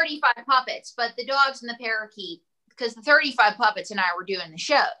 It's 35 puppets, but the dogs and the parakeet, because the 35 puppets and I were doing the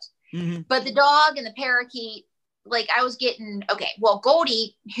shows. Mm-hmm. But the dog and the parakeet, I was getting,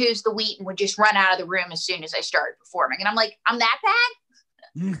 Goldie, who's the Wheaton, would just run out of the room as soon as I started performing. And I'm like, I'm that bad?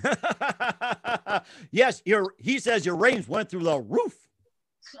 Yes, he says your ratings went through the roof.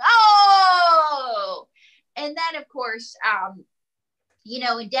 Oh, oh. And then, of course,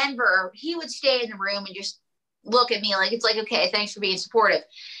 in Denver, he would stay in the room and just look at me like, it's like, okay, thanks for being supportive.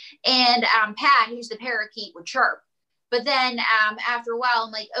 And Pat, who's the parakeet, would chirp. But then after a while,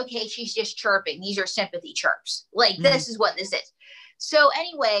 I'm like, okay, she's just chirping. These are sympathy chirps. Like, this is what this is. So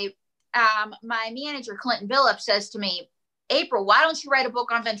anyway, my manager, Clinton Billups, says to me, April, why don't you write a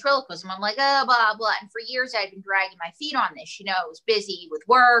book on ventriloquism? I'm like, oh, blah, blah. And for years, I'd been dragging my feet on this. I was busy with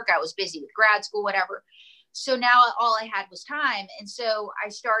work. I was busy with grad school, whatever. So now all I had was time. And so I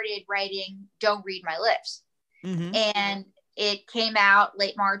started writing Don't Read My Lips. And it came out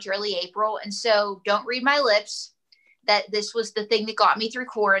late March, early April. And so Don't Read My Lips, that this was the thing that got me through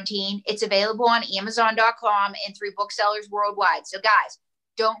quarantine. It's available on Amazon.com and through booksellers worldwide. So guys,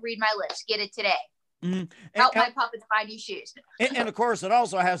 Don't Read My Lips. Get it today. Help my puppets find new shoes. And of course, it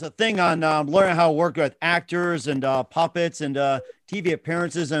also has a thing on learning how to work with actors and puppets and TV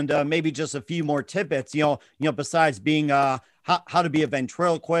appearances and maybe just a few more tidbits, besides being how to be a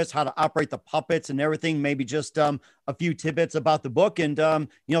ventriloquist, how to operate the puppets and everything, maybe just a few tidbits about the book and,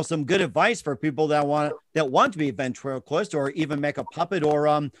 some good advice for people that want to be a ventriloquist or even make a puppet or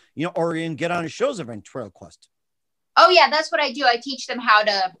even get on a show as a ventriloquist. Oh yeah, that's what I do. I teach them how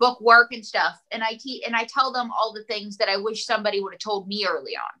to book work and stuff. And I tell them all the things that I wish somebody would have told me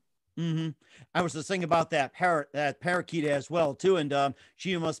early on. I was just thinking about that parakeet as well too. And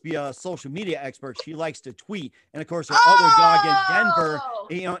she must be a social media expert. She likes to tweet. And of course, her other dog in Denver,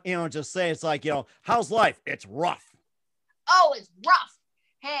 just say, it's like, how's life? It's rough. Oh, it's rough.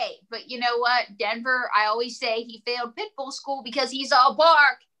 Hey, but you know what? Denver, I always say he failed pit bull school because he's all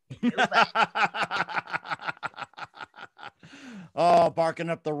bark. Oh, barking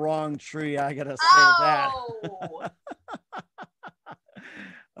up the wrong tree. I gotta say that.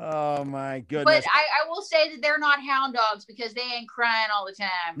 Oh my goodness. But I will say that they're not hound dogs because they ain't crying all the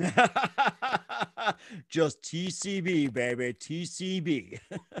time. Just TCB, baby. TCB.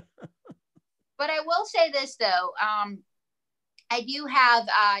 But I will say this though. I do have,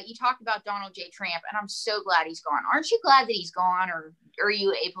 you talked about Donald J. Trump, and I'm so glad he's gone. Aren't you glad that he's gone, or are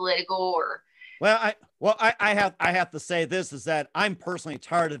you apolitical, or? Well, I have to say this is that I'm personally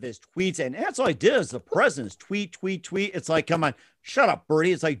tired of his tweets, and that's all I did as the president's tweet. It's like, come on, shut up,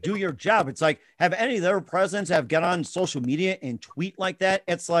 Bertie. It's like, do your job. It's like, have any of their presidents have got on social media and tweet like that?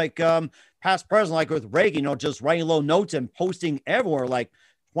 It's like past president, like with Reagan, just writing little notes and posting everywhere, like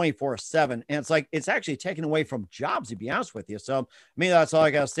 24/7. And it's like, it's actually taken away from jobs, to be honest with you. So, that's all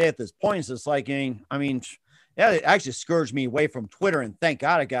I got to say at this point. It's just like, yeah, it actually scourged me away from Twitter. And thank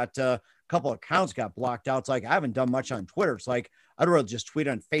God I got a couple of accounts got blocked out. It's like, I haven't done much on Twitter. It's like, I'd rather just tweet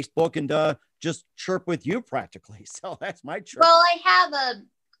on Facebook and just chirp with you practically. So that's my chirp. Well,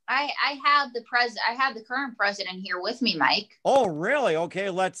 I have the current president here with me, Mike. Oh, really? Okay,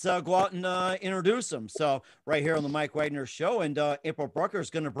 let's go out and introduce him. So right here on the Mike Wagner Show, and April Brucker is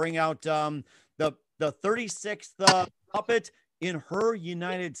going to bring out the 36th puppet in her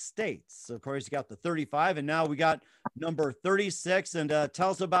United States. So, of course, you got the 35, and now we got number 36. And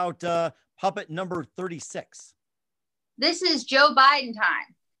tell us about puppet number 36. This is Joe Biden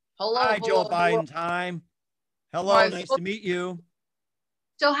time. Hi, Joe Biden time. Hello, nice to meet you.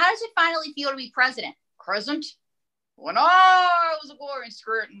 So how does it finally feel to be president? Present? When I was a boy in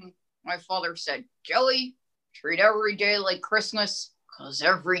Scranton, my father said, Joey, treat every day like Christmas, because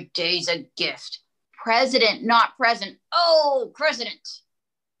every day's a gift. President, not present. Oh, president.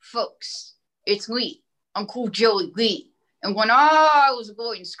 Folks, it's me, Uncle Joey Lee. And when I was a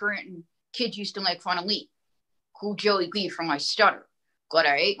boy in Scranton, kids used to make fun of me. Cool Joey Lee from my stutter. Glad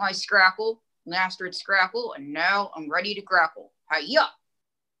I ate my scrackle, mastered scrackle, and now I'm ready to grapple. Hi-ya.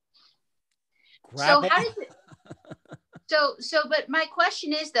 So how does it, but my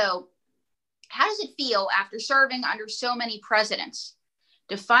question is though, how does it feel after serving under so many presidents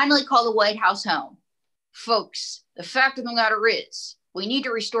to finally call the White House home? Folks, the fact of the matter is we need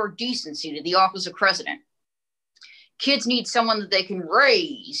to restore decency to the office of president. Kids need someone that they can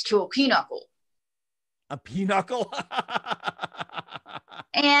raise to a pinochle. A pinochle?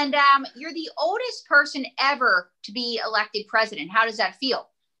 And you're the oldest person ever to be elected president. How does that feel?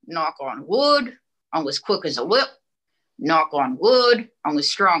 Knock on wood, I'm as quick as a whip. Knock on wood, I'm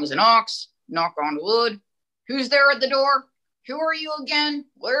as strong as an ox. Knock on wood. Who's there at the door? Who are you again?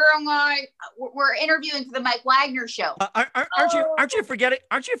 Where am I? We're interviewing for the Mike Wagner Show. Aren't you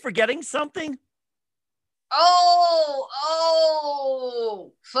forgetting something? Oh,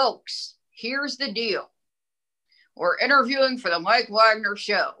 folks, here's the deal. We're interviewing for the Mike Wagner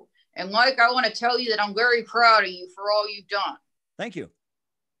Show. And Mike, I want to tell you that I'm very proud of you for all you've done. Thank you.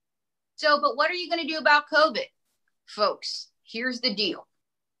 So, but what are you going to do about COVID? Folks, here's the deal.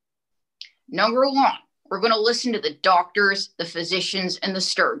 Number one, we're going to listen to the doctors, the physicians, and the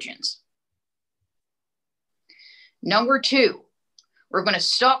surgeons. Number two, we're going to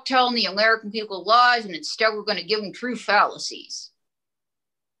stop telling the American people lies, and instead we're going to give them true fallacies.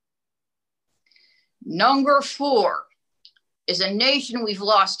 Number four, as a nation, we've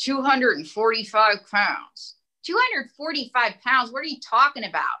lost 245 pounds. 245 pounds? What are you talking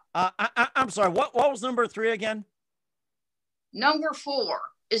about? I'm sorry. What was number three again? Number four,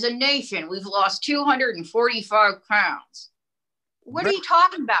 as a nation, we've lost 245 pounds. What are you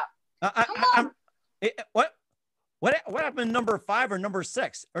talking about? Come on. What happened? Number 5 or number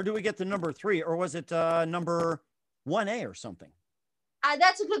 6, or do we get to number 3, or was it number 1A or something?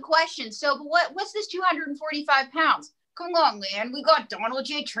 That's a good question. So, but what's this 245 pounds? Come on, man. We got Donald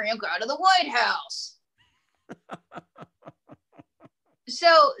J. Trump out of the White House.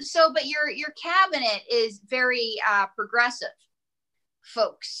 But your cabinet is very progressive,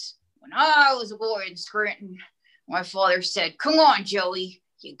 folks. When I was a boy in Scranton, my father said, "Come on, Joey,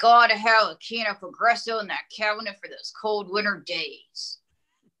 you gotta have a can of Progresso in that cabinet for those cold winter days."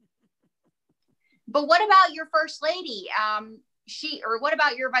 But what about your first lady? What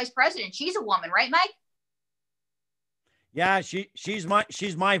about your vice president? She's a woman, right, Mike? Yeah, she's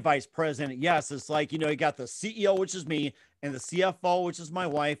my vice president. Yes, it's like, you got the CEO, which is me, and the CFO, which is my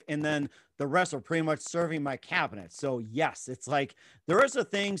wife, and then the rest are pretty much serving my cabinet. So yes, it's like there is a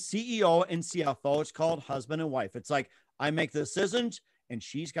thing, CEO and CFO. It's called husband and wife. It's like I make the decisions, and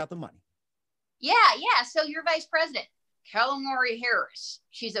she's got the money. Yeah. So your vice president, Calamari Harris.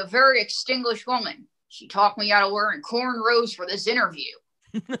 She's a very extinguished woman. She talked me out of wearing cornrows for this interview.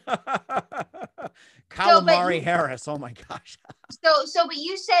 Calamari Harris. Oh my gosh. But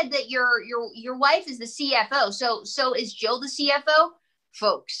you said that your wife is the CFO. So is Jill the CFO?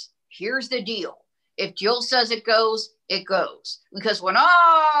 Folks, here's the deal. If Jill says it goes, it goes. Because when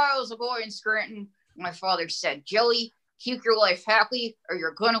I was a boy in Scranton, my father said, "Joey, keep your life happy or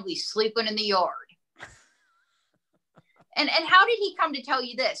you're going to be sleeping in the yard." And how did he come to tell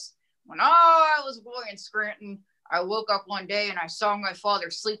you this? When I was a boy in Scranton, I woke up one day and I saw my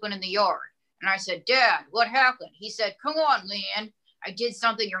father sleeping in the yard. And I said, "Dad, what happened?" He said, "Come on, Leanne. I did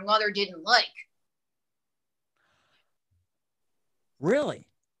something your mother didn't like." Really?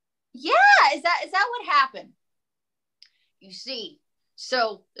 Yeah. Is that what happened? You see,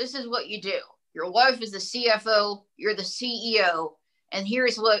 so this is what you do. Your wife is the CFO. You're the CEO. And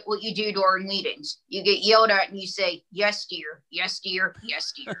here's what you do during meetings. You get yelled at and you say, "Yes, dear. Yes, dear.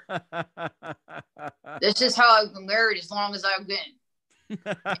 Yes, dear." This is how I've been married as long as I've been.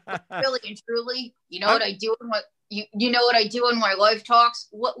 Really and truly, you know what I do when my wife talks?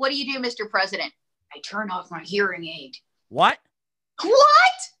 What do you do, Mr. President? I turn off my hearing aid. What?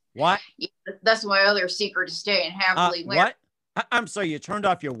 Yeah, that's my other secret to staying happily married. What? I'm sorry, you turned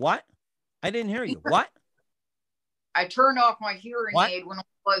off your what? I didn't hear you. What? I turn off my hearing aid when my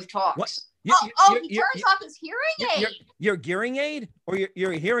wife talks. What? He turns off his hearing aid. Your hearing aid or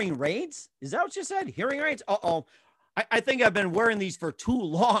your hearing aids? Is that what you said? Hearing aids? Uh-oh. I think I've been wearing these for too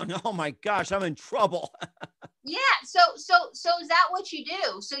long. Oh my gosh, I'm in trouble. Yeah. So is that what you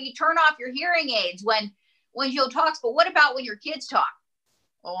do? So you turn off your hearing aids when Jill talks, but what about when your kids talk?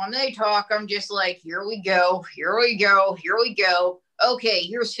 Well, when they talk, I'm just like, "Here we go. Here we go. Here we go. Okay,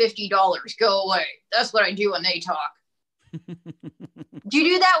 here's $50. Go away." That's what I do when they talk. Do you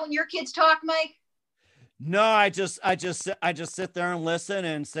do that when your kids talk, Mike? No, I just sit there and listen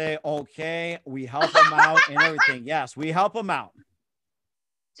and say, "Okay, we help them out and everything." Yes, we help them out.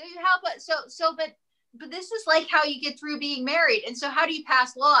 So you help it. But this is like how you get through being married. And so how do you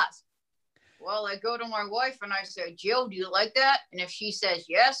pass laws? Well, I go to my wife and I say, "Jill, do you like that?" And if she says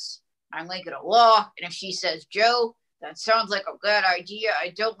yes, I make it a law. And if she says, "Joe, that sounds like a bad idea," I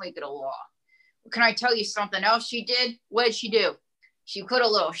don't make it a law. Can I tell you something else she did? What did she do? She put a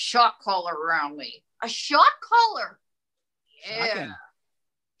little shock collar around me. A shock collar? Yeah.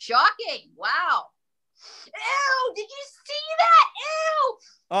 Shocking. Wow. Ew, did you see that? Ew.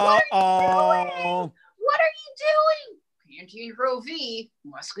 What are you doing? What are you doing? Pantene Pro V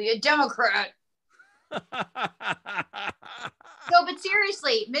must be a Democrat. But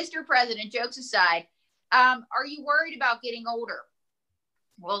seriously, Mr. President, jokes aside, are you worried about getting older?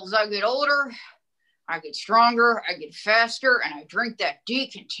 Well, as I get older, I get stronger, I get faster, and I drink that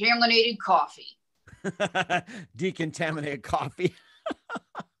decontaminated coffee. Decontaminated coffee.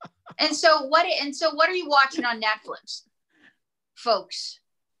 And so what are you watching on Netflix? Folks,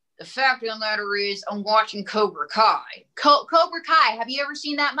 the fact of the matter is I'm watching Cobra Kai. Cobra Kai, have you ever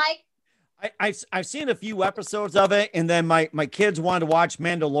seen that, Mike? I've seen a few episodes of it, and then my kids wanted to watch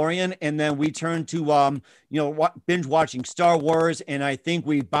Mandalorian, and then we turned to binge watching Star Wars, and I think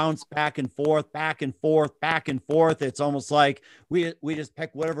we bounced back and forth, back and forth, back and forth. It's almost like we just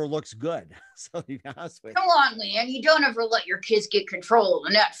pick whatever looks good. So to be honest with you. Come on, Leanne, you don't ever let your kids get control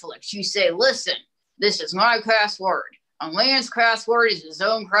of Netflix. You say, listen, this is my password, and Leanne's password is his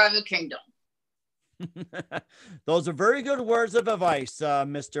own private kingdom. Those are very good words of advice,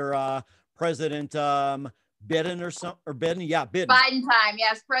 Mr. President Biden or Biden. Yeah, Biden. Biden time.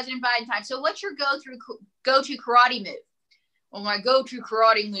 Yes, President Biden time. So what's your go-to karate move? Well, my go-to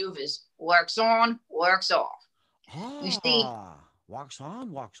karate move is wax on, wax off. You see, wax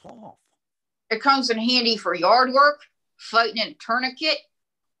on, wax off. It comes in handy for yard work, fighting in a tourniquet,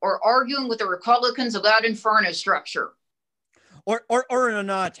 or arguing with the Republicans about inferno structure. Or in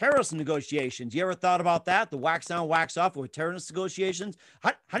terrorist negotiations. You ever thought about that? The wax on, wax off with terrorist negotiations.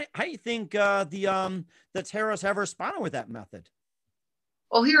 How do you think the terrorists have responded with that method?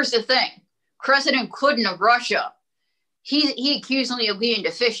 Well, here's the thing: President Putin of Russia, he accused me of being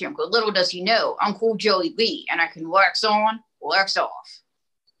deficient, but little does he know I'm Cool Joey B, and I can wax on, wax off.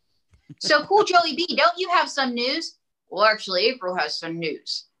 So, Cool Joey B, don't you have some news? Well, actually, April has some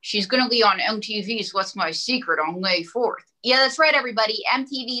news. She's going to be on MTV's What's My Secret on May 4th. Yeah, that's right, everybody.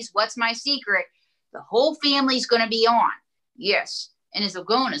 MTV's What's My Secret. The whole family's going to be on. Yes. And it's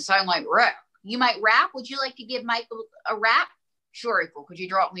going to sound like rap. You might rap? Would you like to give Michael a rap? Sure, April. Could you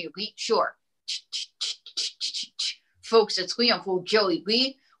drop me a beat? Sure. Folks, it's me, Uncle Joey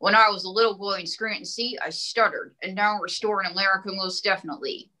B. When I was a little boy in Scranton C, I stuttered. And now we're restoring America most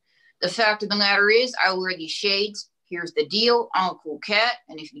definitely. The fact of the matter is, I wear these shades. Here's the deal. I'm a cool cat.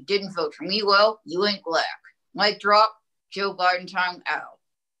 And if you didn't vote for me, well, you ain't black. Mic drop. Joe Biden time out.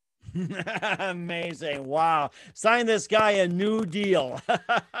 Amazing. Wow. Sign this guy a new deal.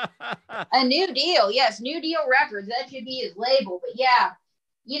 A new deal. Yes. New Deal Records. That should be his label. But yeah,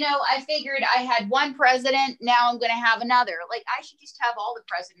 I figured I had one president. Now I'm going to have another. Like, I should just have all the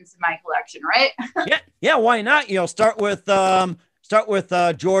presidents in my collection, right? Yeah. Why not? Start with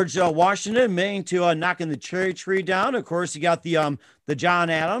George Washington, meaning to knocking the cherry tree down. Of course, you got the John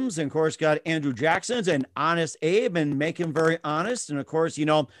Adams, and of course, got Andrew Jackson's and Honest Abe, and make him very honest. And of course,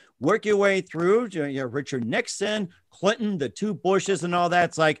 work your way through to Richard Nixon, Clinton, the two Bushes, and all that.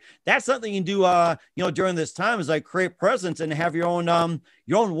 It's like that's something you can do, during this time is like create presence and have your own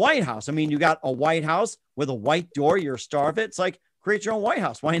White House. I mean, you got a White House with a white door. You're a star of it. It's like create your own White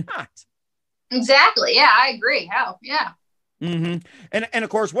House. Why not? Exactly. Yeah, I agree. How? Yeah. Mm-hmm. And of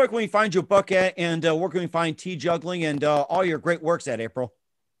course, where can we find your book at, and where can we find Tea Juggling and all your great works at, April?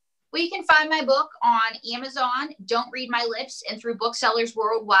 Well, you can find my book on Amazon, Don't Read My Lips, and through booksellers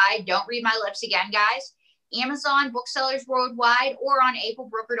worldwide. Don't Read My Lips again, guys. Amazon, booksellers worldwide, or on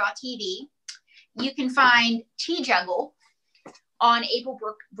aprilbrooker.tv. You can find Tea Juggle on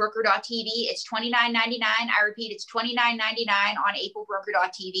aprilbrooker.tv. It's $29.99. I repeat, it's $29.99 on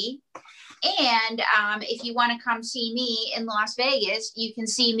aprilbrooker.tv. And if you want to come see me in Las Vegas, you can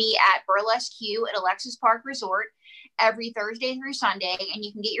see me at Burlesque Q at Alexis Park Resort every Thursday through Sunday. And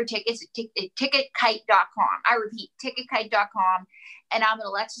you can get your tickets at ticketkite.com. I repeat, ticketkite.com. And I'm at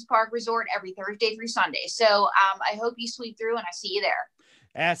Alexis Park Resort every Thursday through Sunday. So I hope you sweep through, and I see you there.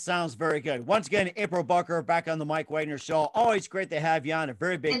 That sounds very good. Once again, April Brucker back on the Mike Wagner Show. Always great to have you on. A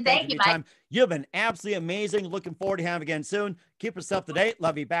very big thank you for your time. You've been absolutely amazing. Looking forward to having you again soon. Keep us up to date.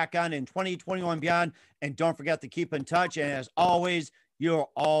 Love you back on in 2021 and beyond. And don't forget to keep in touch. And as always, you're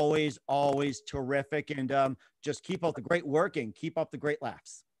always terrific. And just keep up the great work and keep up the great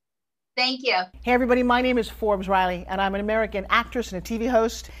laughs. Thank you. Hey, everybody. My name is Forbes Riley, and I'm an American actress and a TV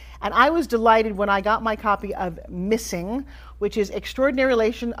host. And I was delighted when I got my copy of Missing, which is Extraordinary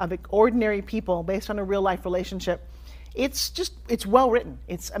Relation of Ordinary People based on a real-life relationship. It's well written.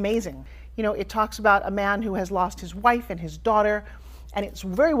 It's amazing. It talks about a man who has lost his wife and his daughter, and it's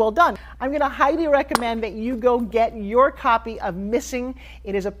very well done. I'm going to highly recommend that you go get your copy of Missing.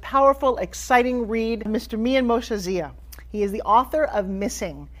 It is a powerful, exciting read. Mr. Mian Moshe Zia. He is the author of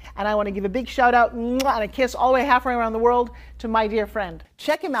Missing. And I want to give a big shout out and a kiss all the way halfway around the world to my dear friend.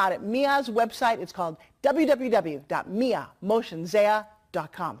 Check him out at Mia's website. It's called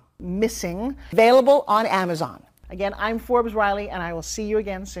www.miamotionzea.com. Missing, available on Amazon. Again, I'm Forbes Riley, and I will see you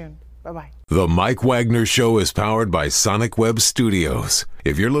again soon. Bye-bye. The Mike Wagner Show is powered by Sonic Web Studios.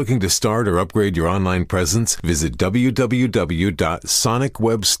 If you're looking to start or upgrade your online presence, visit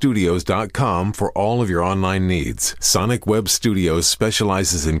www.sonicwebstudios.com for all of your online needs. Sonic Web Studios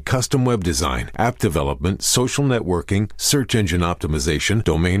specializes in custom web design, app development, social networking, search engine optimization,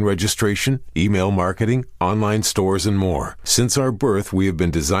 domain registration, email marketing, online stores, and more. Since our birth, we have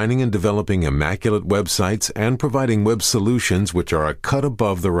been designing and developing immaculate websites and providing web solutions which are a cut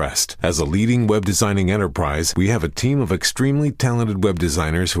above the rest. As a leading web designing enterprise, we have a team of extremely talented web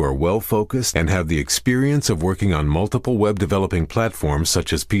designers who are well-focused and have the experience of working on multiple web developing platforms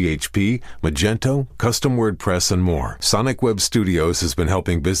such as PHP, Magento, custom WordPress, and more. Sonic Web Studios has been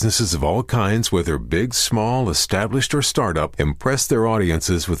helping businesses of all kinds, whether big, small, established, or startup, impress their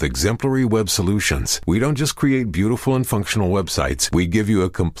audiences with exemplary web solutions. We don't just create beautiful and functional websites, we give you a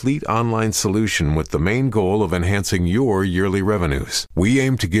complete online solution with the main goal of enhancing your yearly revenues. We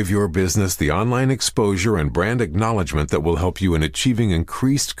aim to give your business the online exposure and brand acknowledgement that will help you in achieving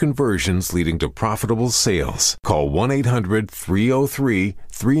increased conversions leading to profitable sales. Call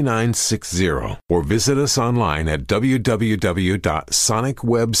 1-800-303-3960 or visit us online at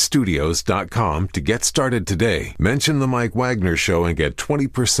www.sonicwebstudios.com to get started today. Mention the Mike Wagner Show and get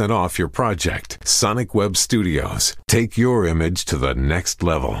 20% off your project. Sonic Web Studios. Take your image to the next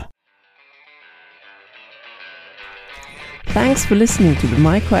level. Thanks for listening to the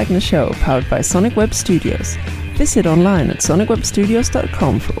Mike Wagner Show, powered by Sonic Web Studios. Visit online at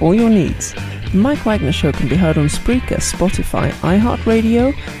sonicwebstudios.com for all your needs. The Mike Wagner Show can be heard on Spreaker, Spotify,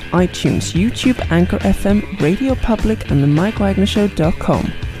 iHeartRadio, iTunes, YouTube, Anchor FM, Radio Public, and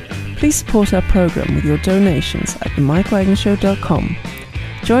themikewagnershow.com. Please support our program with your donations at themikewagnershow.com.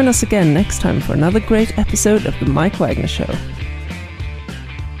 Join us again next time for another great episode of The Mike Wagner Show.